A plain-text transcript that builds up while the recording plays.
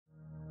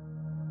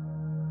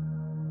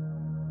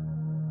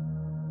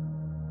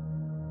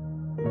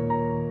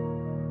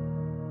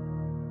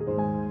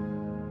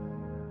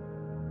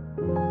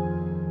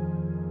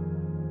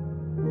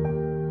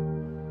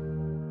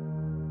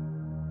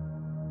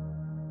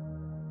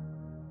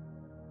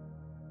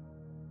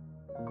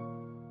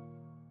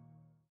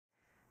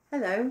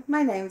Hello,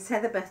 my name's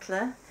Heather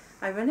Butler.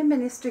 I run a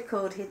ministry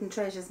called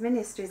Treasures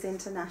Ministries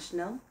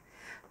International.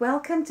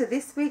 Welcome to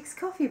this week's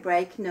coffee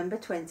break number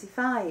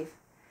 25.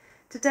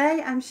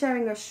 Today I'm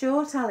sharing a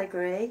short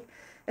allegory,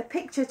 a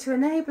picture to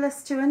enable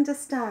us to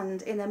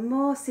understand in a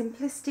more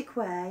simplistic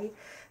way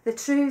the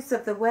truths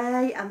of the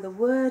way and the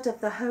word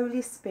of the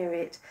Holy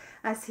Spirit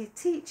as He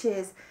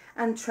teaches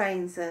and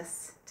trains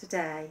us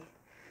today.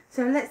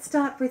 So let's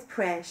start with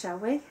prayer, shall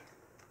we?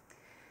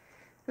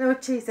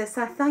 Lord Jesus,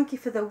 I thank you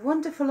for the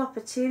wonderful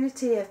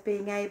opportunity of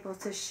being able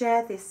to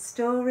share this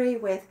story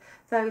with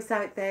those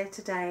out there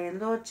today.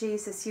 And Lord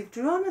Jesus, you've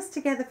drawn us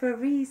together for a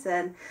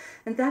reason,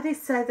 and that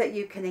is so that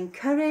you can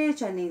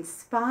encourage and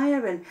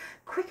inspire and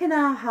quicken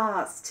our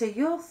hearts to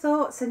your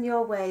thoughts and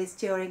your ways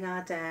during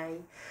our day.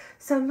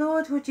 So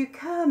Lord, would you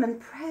come and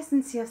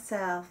presence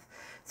yourself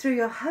through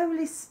your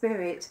Holy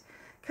Spirit.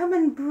 Come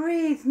and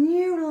breathe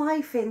new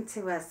life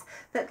into us,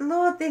 that,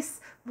 Lord, this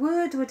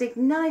word would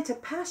ignite a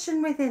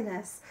passion within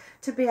us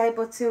to be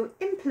able to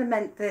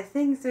implement the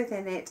things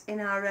within it in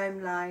our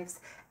own lives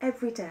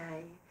every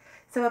day.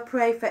 So I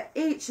pray for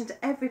each and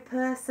every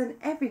person,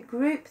 every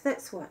group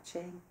that's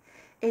watching,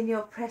 in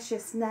your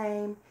precious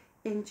name,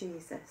 in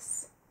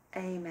Jesus.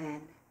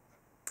 Amen.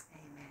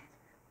 Amen.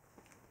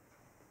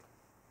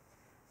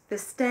 The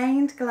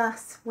stained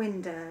glass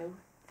window.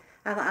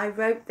 And I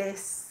wrote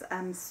this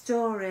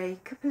story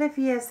a couple of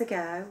years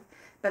ago,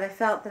 but I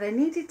felt that I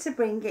needed to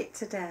bring it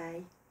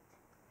today.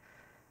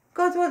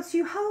 God wants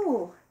you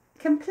whole,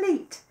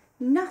 complete,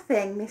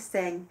 nothing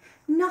missing,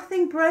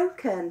 nothing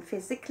broken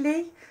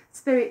physically,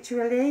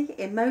 spiritually,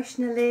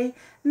 emotionally,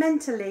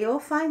 mentally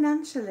or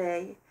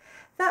financially.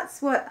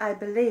 That's what I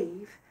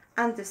believe,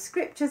 and the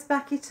scriptures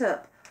back it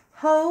up.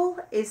 Whole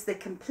is the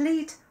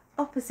complete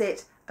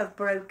opposite of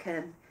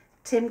broken.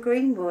 Tim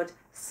Greenwood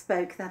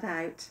spoke that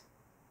out.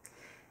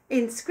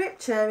 In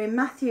scripture, in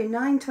Matthew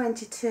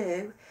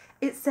 9:22,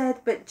 it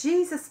said, "But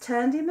Jesus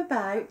turned him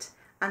about,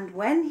 and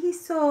when he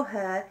saw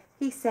her,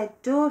 he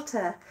said,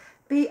 'Daughter,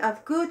 be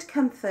of good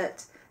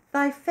comfort,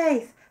 thy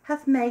faith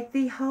hath made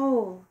thee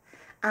whole.'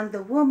 And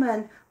the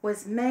woman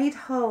was made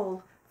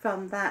whole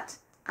from that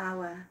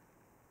hour."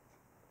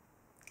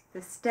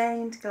 The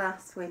stained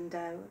glass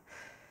window.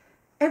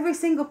 Every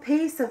single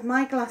piece of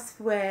my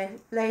glassware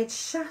laid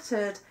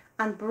shattered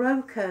and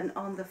broken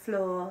on the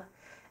floor.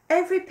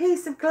 Every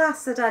piece of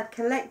glass that I'd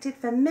collected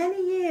for many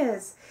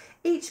years,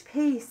 each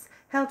piece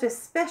held a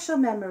special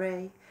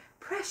memory,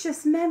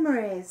 precious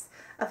memories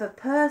of a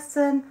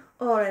person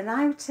or an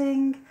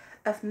outing,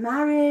 of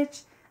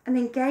marriage, an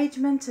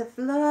engagement, of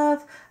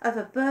love, of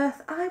a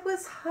birth. I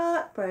was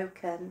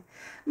heartbroken.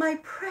 My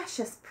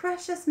precious,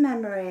 precious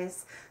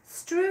memories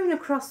strewn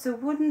across the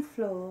wooden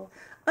floor,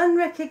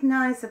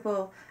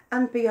 unrecognisable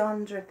and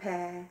beyond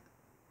repair.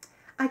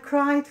 I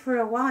cried for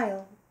a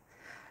while.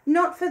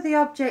 Not for the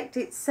object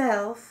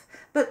itself,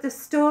 but the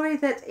story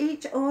that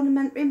each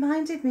ornament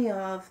reminded me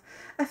of.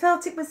 I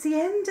felt it was the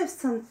end of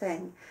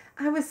something.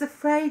 I was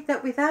afraid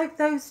that without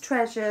those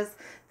treasures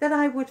that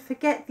I would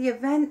forget the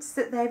events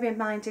that they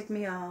reminded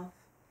me of.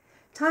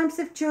 Times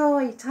of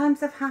joy,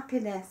 times of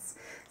happiness.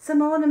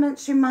 Some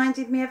ornaments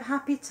reminded me of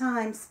happy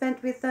times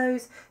spent with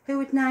those who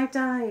had now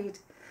died,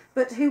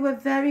 but who were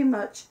very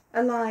much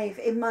alive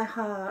in my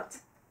heart.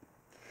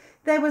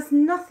 There was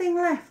nothing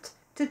left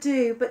to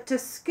do but to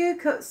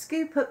scoop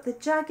up the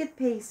jagged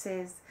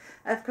pieces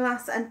of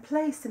glass and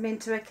place them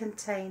into a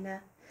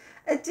container.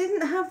 I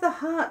didn't have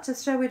the heart to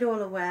throw it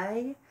all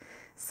away,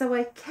 so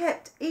I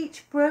kept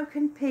each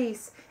broken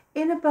piece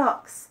in a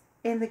box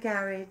in the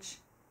garage.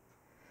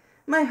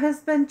 My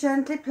husband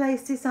gently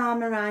placed his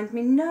arm around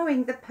me,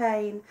 knowing the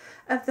pain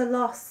of the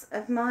loss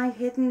of my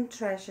hidden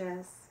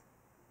treasures.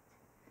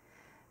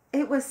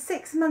 It was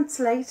 6 months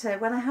later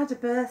when I had a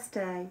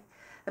birthday.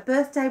 A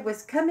birthday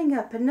was coming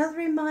up, another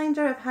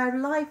reminder of how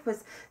life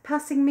was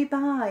passing me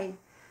by.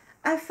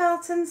 I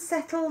felt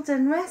unsettled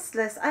and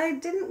restless. I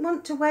didn't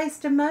want to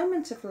waste a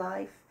moment of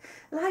life.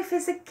 Life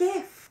is a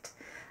gift.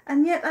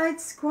 And yet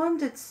I'd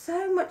squandered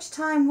so much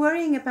time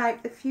worrying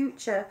about the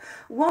future,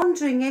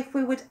 wondering if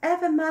we would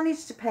ever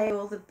manage to pay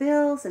all the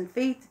bills and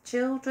feed the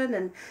children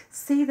and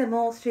see them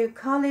all through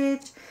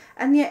college.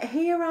 And yet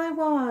here I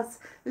was,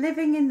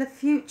 living in the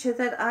future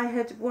that I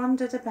had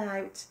wondered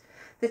about.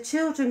 The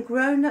children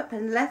grown up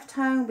and left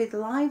home with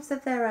lives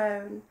of their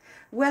own,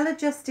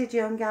 well-adjusted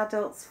young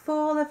adults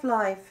full of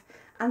life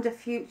and a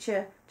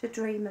future to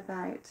dream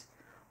about.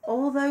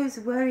 All those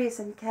worries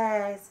and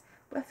cares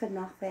were for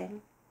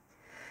nothing.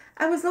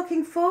 I was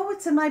looking forward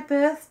to my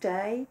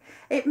birthday.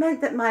 It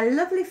meant that my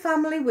lovely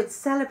family would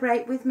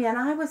celebrate with me, and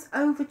I was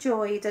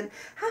overjoyed and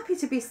happy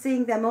to be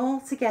seeing them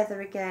all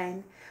together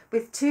again,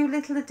 with 2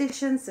 little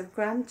additions of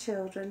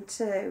grandchildren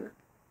too.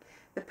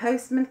 The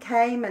postman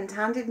came and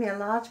handed me a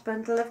large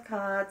bundle of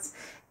cards,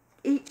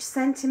 each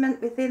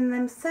sentiment within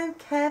them so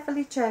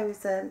carefully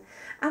chosen,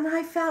 and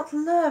I felt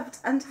loved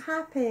and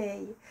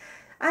happy.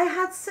 I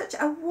had such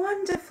a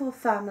wonderful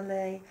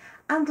family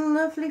and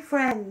lovely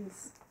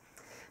friends.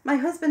 My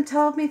husband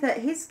told me that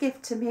his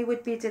gift to me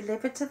would be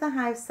delivered to the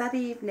house that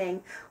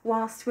evening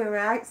whilst we were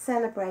out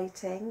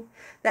celebrating,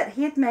 that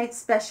he had made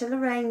special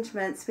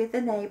arrangements with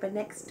the neighbour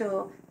next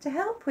door to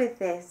help with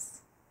this.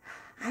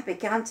 I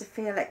began to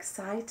feel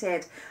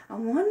excited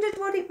and wondered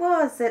what it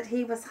was that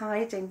he was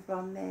hiding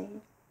from me.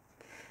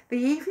 The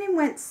evening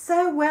went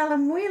so well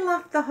and we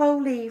laughed the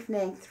whole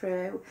evening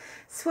through,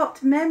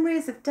 swapped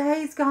memories of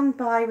days gone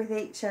by with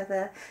each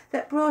other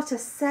that brought a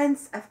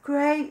sense of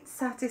great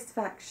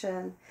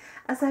satisfaction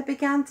as I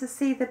began to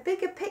see the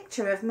bigger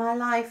picture of my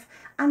life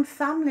and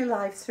family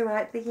life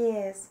throughout the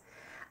years.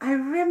 I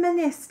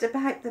reminisced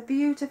about the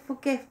beautiful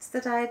gifts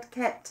that I had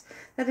kept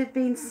that had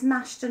been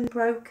smashed and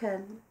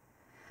broken,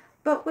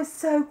 but was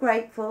so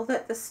grateful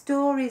that the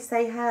stories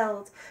they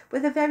held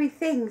were the very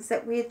things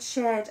that we had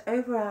shared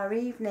over our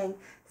evening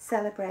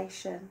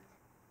celebration.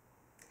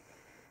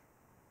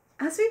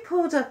 As we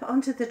pulled up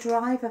onto the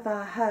drive of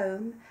our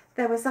home,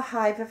 there was a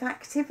hive of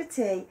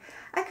activity.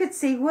 I could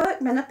see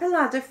workmen up a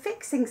ladder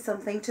fixing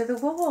something to the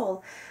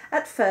wall.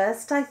 At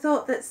first I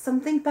thought that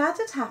something bad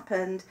had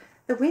happened.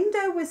 The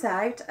window was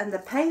out and the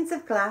panes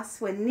of glass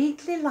were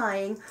neatly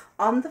lying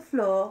on the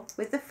floor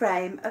with the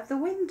frame of the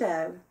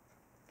window.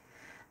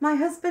 My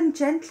husband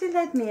gently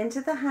led me into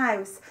the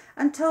house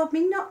and told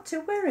me not to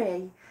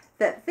worry,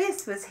 that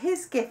this was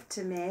his gift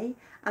to me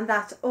and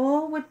that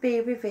all would be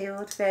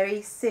revealed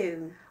very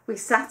soon. We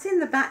sat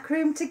in the back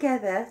room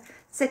together,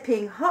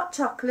 sipping hot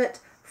chocolate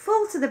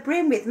full to the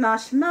brim with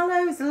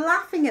marshmallows,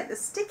 laughing at the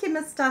sticky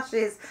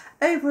moustaches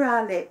over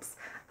our lips.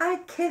 I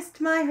kissed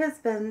my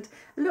husband,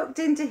 looked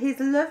into his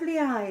lovely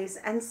eyes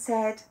and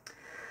said,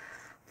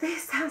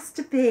 "This has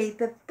to be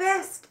the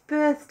best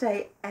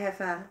birthday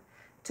ever."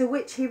 To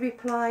which he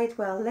replied,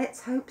 "Well,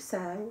 let's hope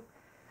so.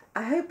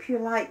 I hope you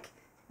like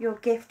your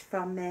gift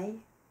from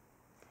me."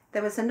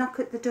 There was a knock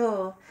at the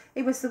door.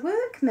 It was the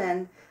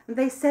workmen, and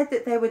they said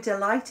that they were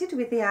delighted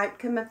with the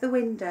outcome of the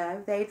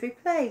window they'd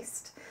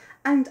replaced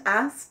and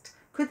asked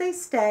could they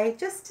stay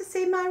just to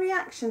see my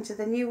reaction to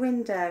the new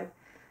window.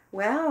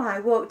 Well, I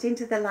walked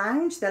into the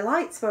lounge. The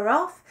lights were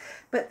off,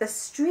 but the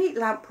street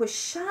lamp was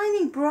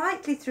shining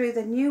brightly through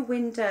the new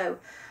window.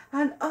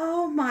 And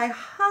oh, my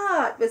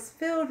heart was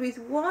filled with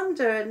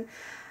wonder and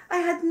I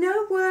had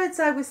no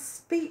words. I was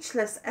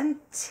speechless and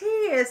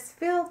tears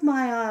filled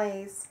my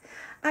eyes.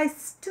 I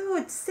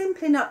stood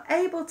simply not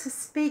able to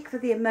speak for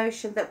the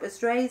emotion that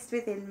was raised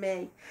within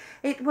me.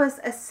 It was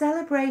a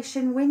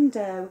celebration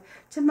window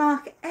to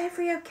mark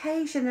every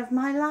occasion of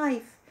my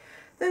life.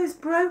 Those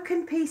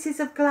broken pieces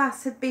of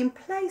glass had been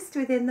placed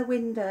within the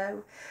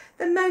window.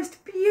 The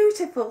most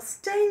beautiful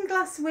stained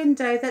glass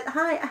window that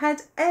I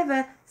had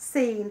ever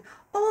seen.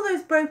 All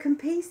those broken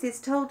pieces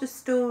told a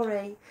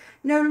story,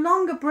 no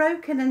longer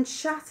broken and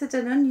shattered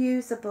and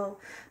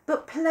unusable,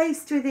 but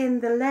placed within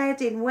the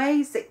lead in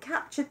ways that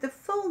captured the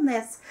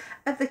fullness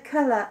of the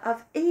colour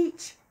of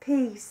each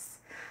piece.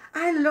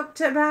 I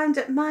looked around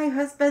at my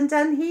husband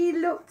and he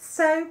looked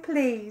so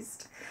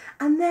pleased.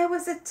 And there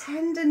was a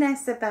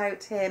tenderness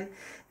about him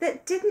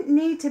that didn't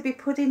need to be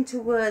put into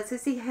words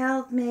as he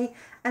held me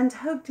and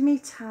hugged me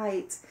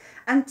tight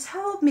and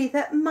told me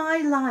that my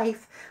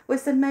life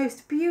was the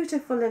most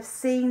beautiful of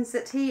scenes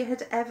that he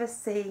had ever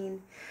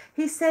seen.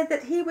 He said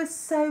that he was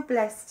so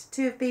blessed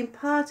to have been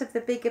part of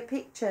the bigger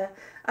picture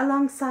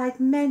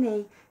alongside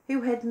many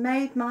who had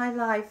made my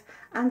life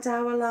and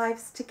our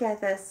lives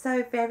together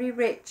so very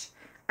rich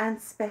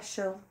and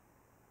special.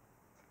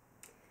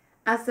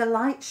 As the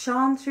light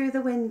shone through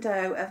the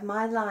window of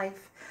my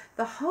life,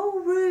 the whole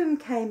room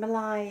came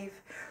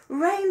alive.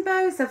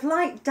 Rainbows of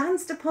light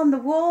danced upon the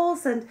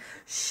walls and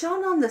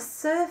shone on the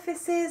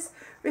surfaces,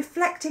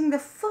 reflecting the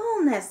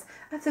fullness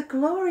of the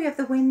glory of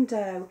the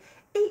window,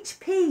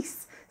 each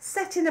piece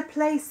set in a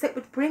place that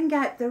would bring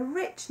out the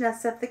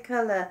richness of the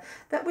colour,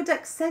 that would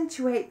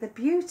accentuate the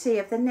beauty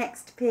of the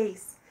next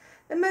piece.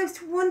 The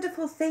most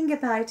wonderful thing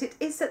about it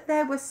is that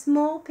there were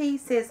small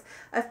pieces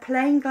of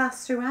plain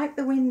glass throughout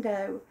the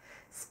window,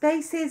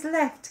 spaces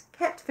left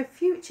kept for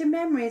future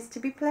memories to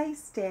be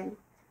placed in.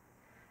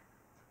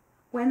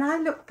 When I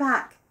looked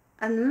back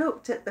and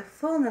looked at the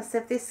fullness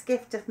of this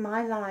gift of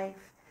my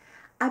life,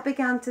 I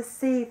began to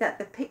see that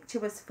the picture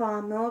was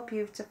far more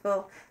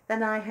beautiful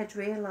than I had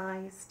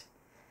realised.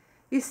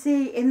 You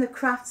see, in the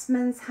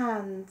craftsman's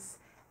hands,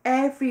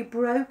 every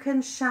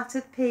broken,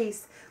 shattered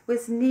piece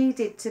was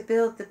needed to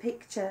build the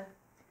picture.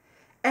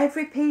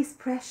 Every piece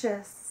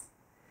precious.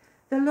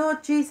 The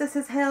Lord Jesus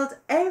has held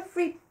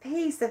every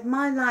piece of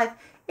my life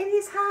in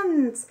his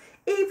hands,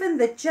 even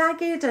the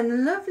jagged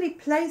and lovely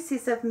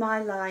places of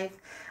my life,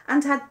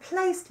 and had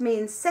placed me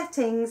in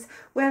settings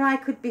where I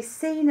could be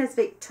seen as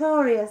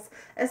victorious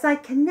as I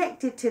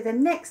connected to the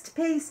next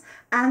piece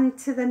and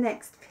to the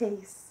next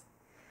piece.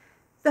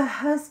 The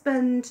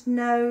husband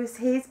knows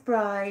his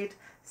bride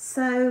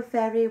so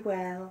very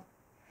well.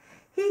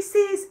 He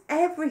sees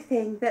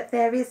everything that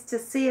there is to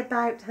see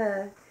about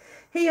her.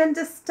 He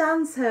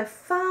understands her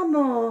far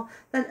more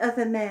than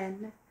other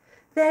men.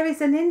 There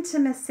is an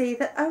intimacy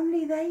that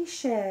only they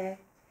share.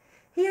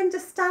 He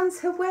understands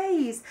her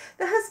ways.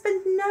 The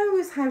husband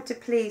knows how to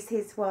please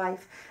his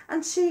wife,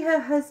 and she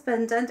her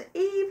husband. And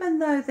even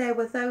though there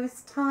were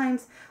those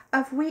times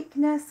of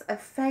weakness,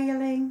 of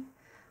failing,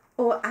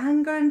 or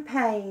anger and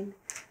pain,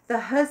 the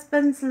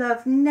husband's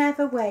love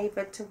never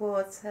wavered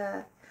towards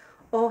her,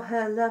 or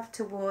her love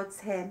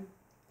towards him.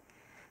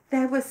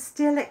 There was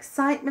still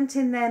excitement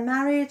in their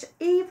marriage,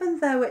 even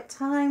though at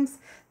times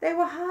there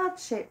were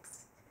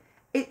hardships.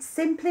 It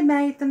simply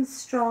made them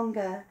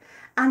stronger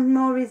and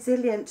more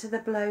resilient to the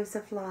blows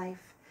of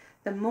life,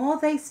 the more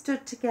they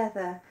stood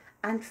together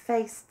and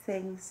faced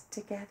things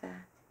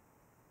together.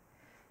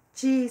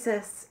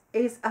 Jesus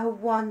is a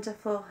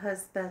wonderful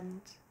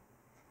husband.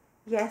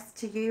 Yes,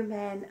 to you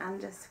men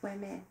and us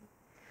women.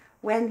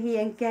 When he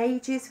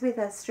engages with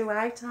us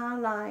throughout our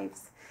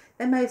lives,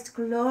 the most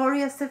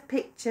glorious of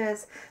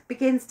pictures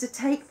begins to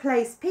take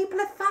place.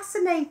 People are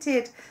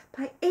fascinated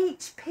by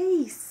each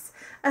piece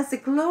as the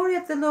glory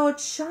of the Lord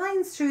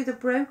shines through the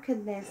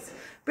brokenness,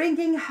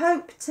 bringing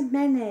hope to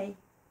many.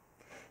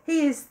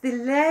 He is the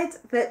lead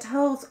that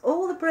holds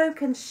all the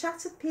broken,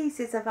 shattered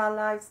pieces of our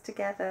lives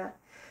together.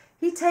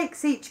 He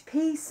takes each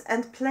piece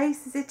and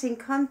places it in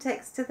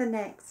context to the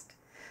next.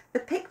 The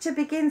picture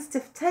begins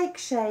to take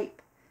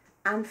shape,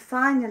 and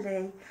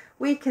finally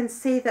we can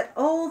see that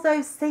all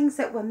those things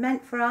that were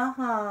meant for our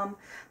harm,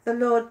 the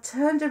Lord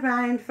turned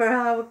around for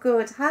our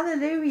good.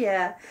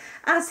 Hallelujah!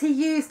 As he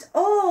used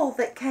all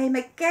that came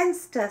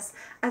against us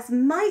as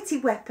mighty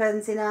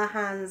weapons in our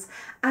hands,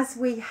 as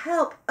we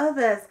help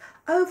others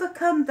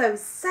overcome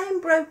those same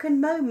broken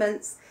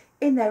moments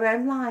in their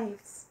own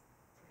lives.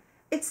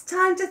 It's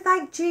time to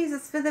thank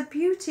Jesus for the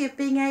beauty of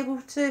being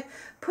able to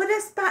put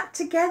us back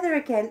together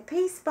again,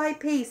 piece by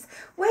piece,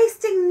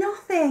 wasting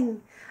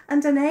nothing,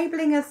 and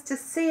enabling us to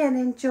see and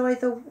enjoy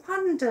the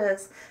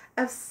wonders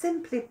of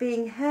simply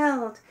being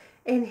held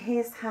in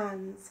his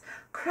hands,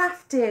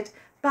 crafted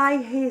by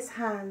his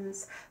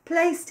hands,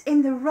 placed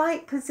in the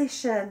right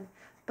position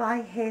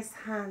by his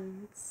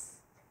hands.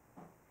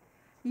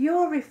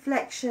 Your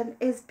reflection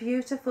is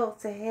beautiful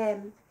to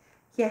him.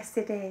 Yes,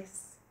 it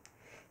is.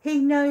 He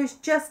knows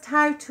just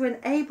how to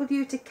enable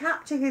you to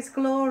capture his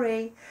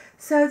glory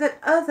so that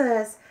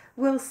others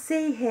will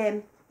see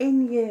him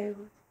in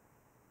you.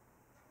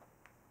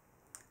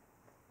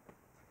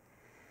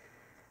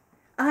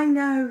 I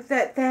know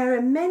that there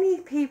are many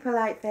people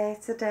out there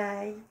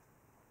today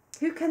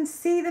who can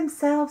see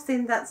themselves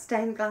in that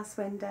stained glass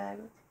window.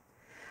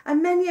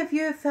 And many of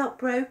you have felt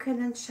broken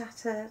and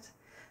shattered.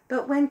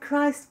 But when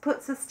Christ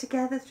puts us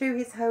together through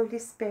his Holy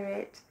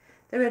Spirit,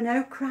 there are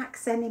no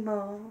cracks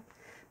anymore.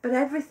 But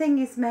everything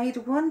is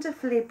made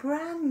wonderfully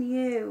brand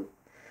new.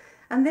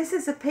 And this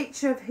is a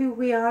picture of who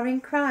we are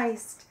in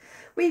Christ.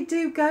 We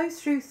do go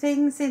through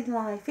things in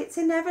life. It's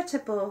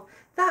inevitable.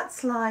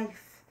 That's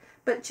life.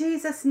 But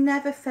Jesus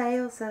never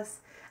fails us,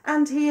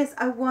 and he is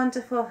a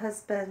wonderful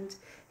husband.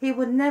 He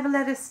will never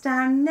let us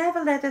down,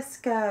 never let us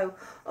go,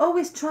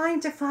 always trying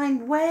to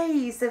find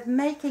ways of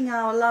making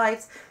our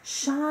lives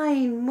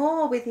shine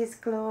more with his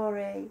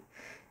glory,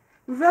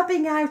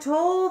 rubbing out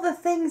all the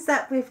things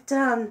that we've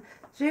done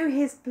through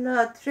his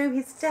blood, through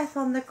his death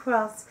on the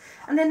cross,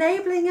 and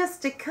enabling us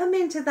to come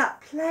into that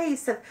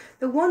place of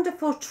the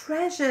wonderful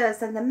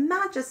treasures and the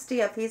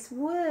majesty of his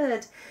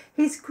word,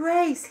 his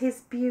grace, his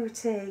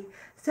beauty,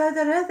 so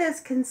that others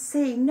can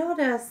see, not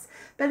us,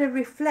 but a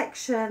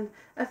reflection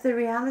of the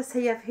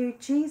reality of who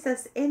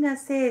Jesus in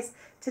us is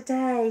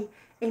today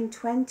in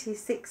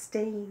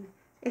 2016.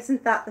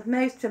 Isn't that the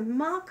most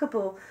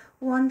remarkable,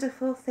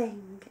 wonderful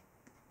thing?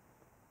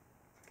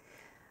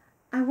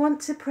 I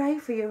want to pray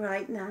for you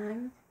right now.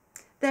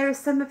 There are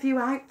some of you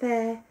out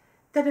there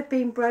that have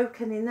been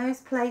broken in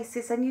those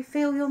places and you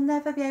feel you'll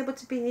never be able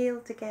to be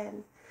healed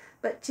again.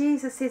 But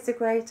Jesus is the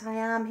great I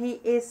am. He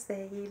is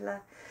the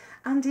healer.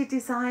 And he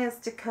desires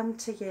to come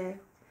to you.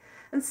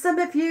 And some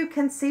of you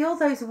can see all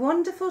those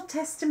wonderful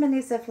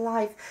testimonies of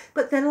life,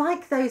 but they're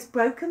like those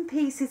broken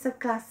pieces of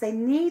glass. They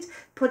need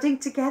putting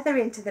together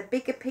into the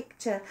bigger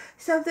picture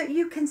so that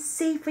you can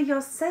see for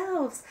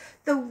yourselves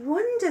the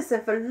wonders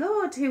of the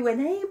Lord who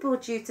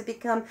enabled you to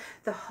become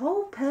the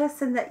whole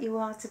person that you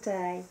are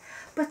today.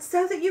 But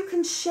so that you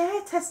can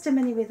share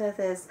testimony with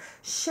others,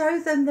 show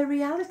them the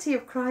reality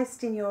of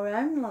Christ in your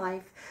own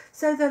life,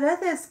 so that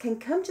others can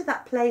come to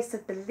that place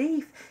of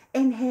belief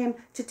in him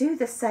to do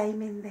the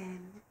same in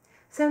them.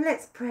 So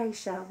let's pray,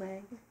 shall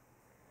we?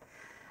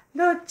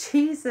 Lord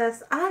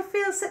Jesus, I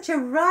feel such a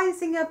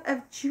rising up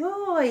of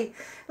joy,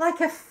 like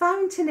a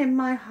fountain in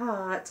my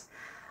heart.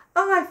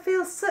 Oh, I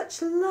feel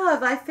such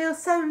love. I feel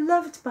so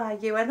loved by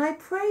you. And I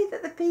pray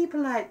that the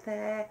people out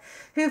there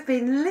who've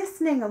been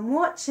listening and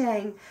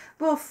watching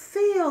will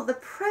feel the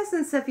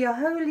presence of your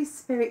Holy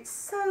Spirit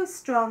so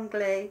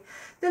strongly.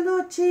 The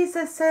Lord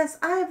Jesus says,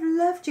 I have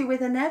loved you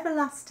with an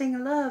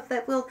everlasting love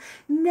that will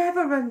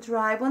never run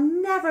dry, will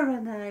never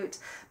run out,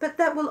 but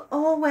that will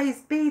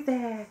always be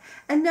there,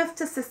 enough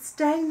to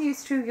sustain you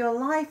through your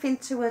life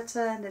into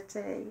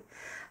eternity.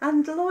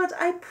 And Lord,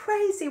 I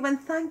praise you and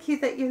thank you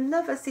that you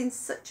love us in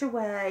such such a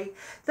way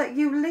that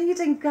you lead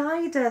and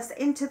guide us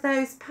into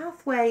those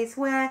pathways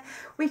where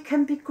we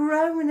can be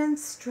grown and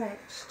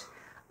stretched.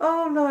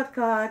 Oh Lord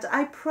God,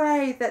 I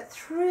pray that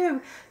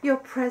through your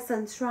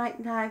presence right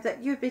now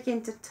that you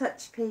begin to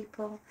touch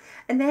people,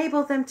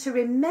 enable them to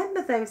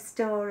remember those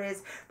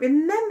stories,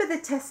 remember the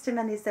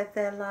testimonies of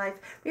their life,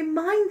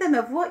 remind them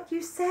of what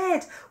you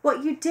said,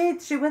 what you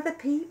did through other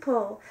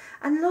people.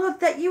 And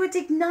Lord, that you would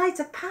ignite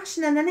a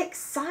passion and an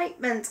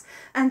excitement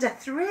and a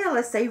thrill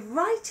as they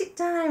write it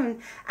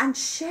down and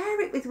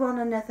share it with one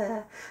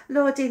another.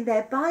 Lord, in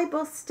their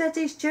Bible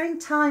studies, during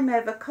time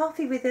over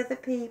coffee with other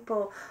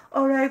people,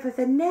 or over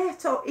the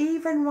net, or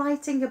even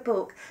writing a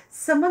book.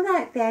 Someone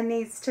out there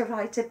needs to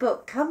write a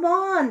book. Come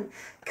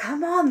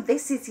on,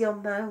 this is your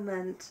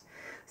moment.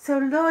 So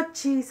Lord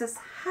Jesus,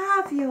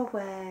 have your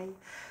way.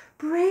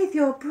 Breathe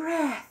your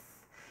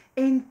breath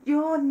in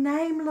your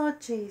name,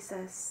 Lord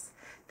Jesus,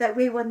 that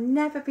we will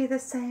never be the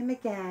same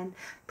again.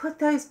 Put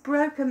those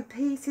broken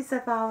pieces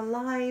of our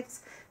lives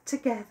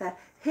together.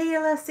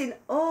 Heal us in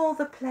all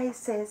the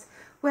places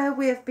where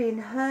we have been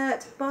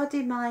hurt,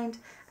 body, mind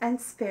and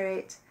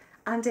spirit,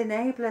 and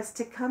enable us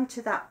to come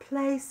to that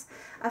place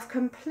of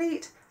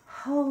complete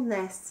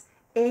wholeness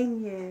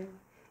in you.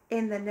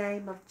 In the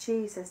name of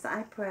Jesus,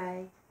 I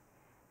pray.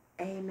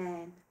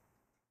 Amen.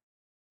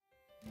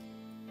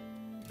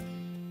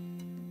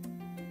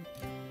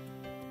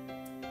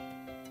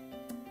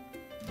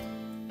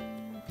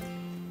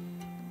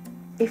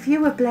 If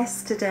you were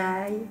blessed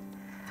today,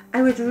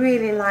 I would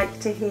really like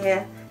to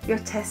hear your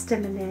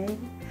testimony.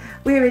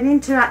 We're an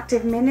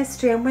interactive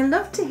ministry and we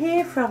love to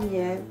hear from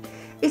you.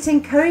 It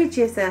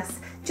encourages us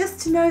just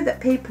to know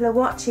that people are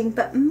watching,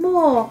 but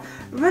more,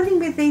 running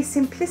with these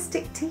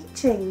simplistic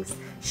teachings,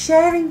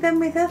 sharing them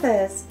with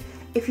others.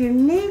 If you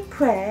need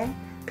prayer,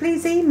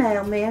 please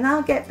email me and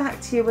I'll get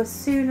back to you as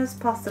soon as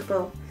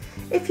possible.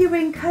 If you were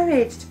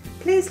encouraged,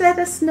 please let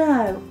us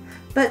know.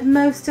 But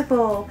most of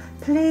all,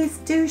 please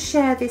do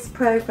share this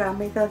program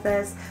with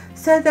others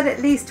so that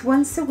at least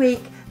once a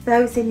week,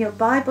 those in your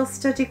Bible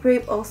study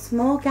group or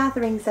small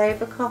gatherings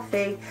over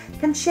coffee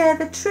can share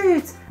the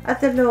truths of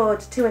the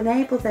Lord to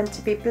enable them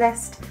to be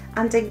blessed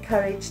and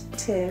encouraged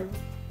too.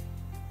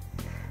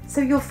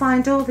 So you'll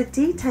find all the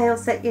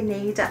details that you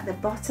need at the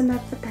bottom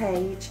of the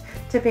page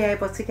to be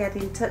able to get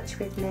in touch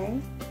with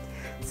me.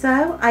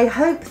 So I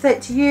hope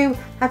that you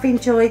have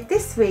enjoyed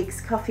this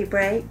week's coffee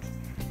break,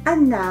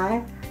 and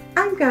now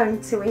I'm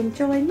going to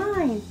enjoy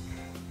mine.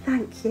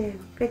 Thank you,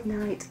 good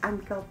night,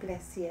 and God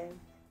bless you.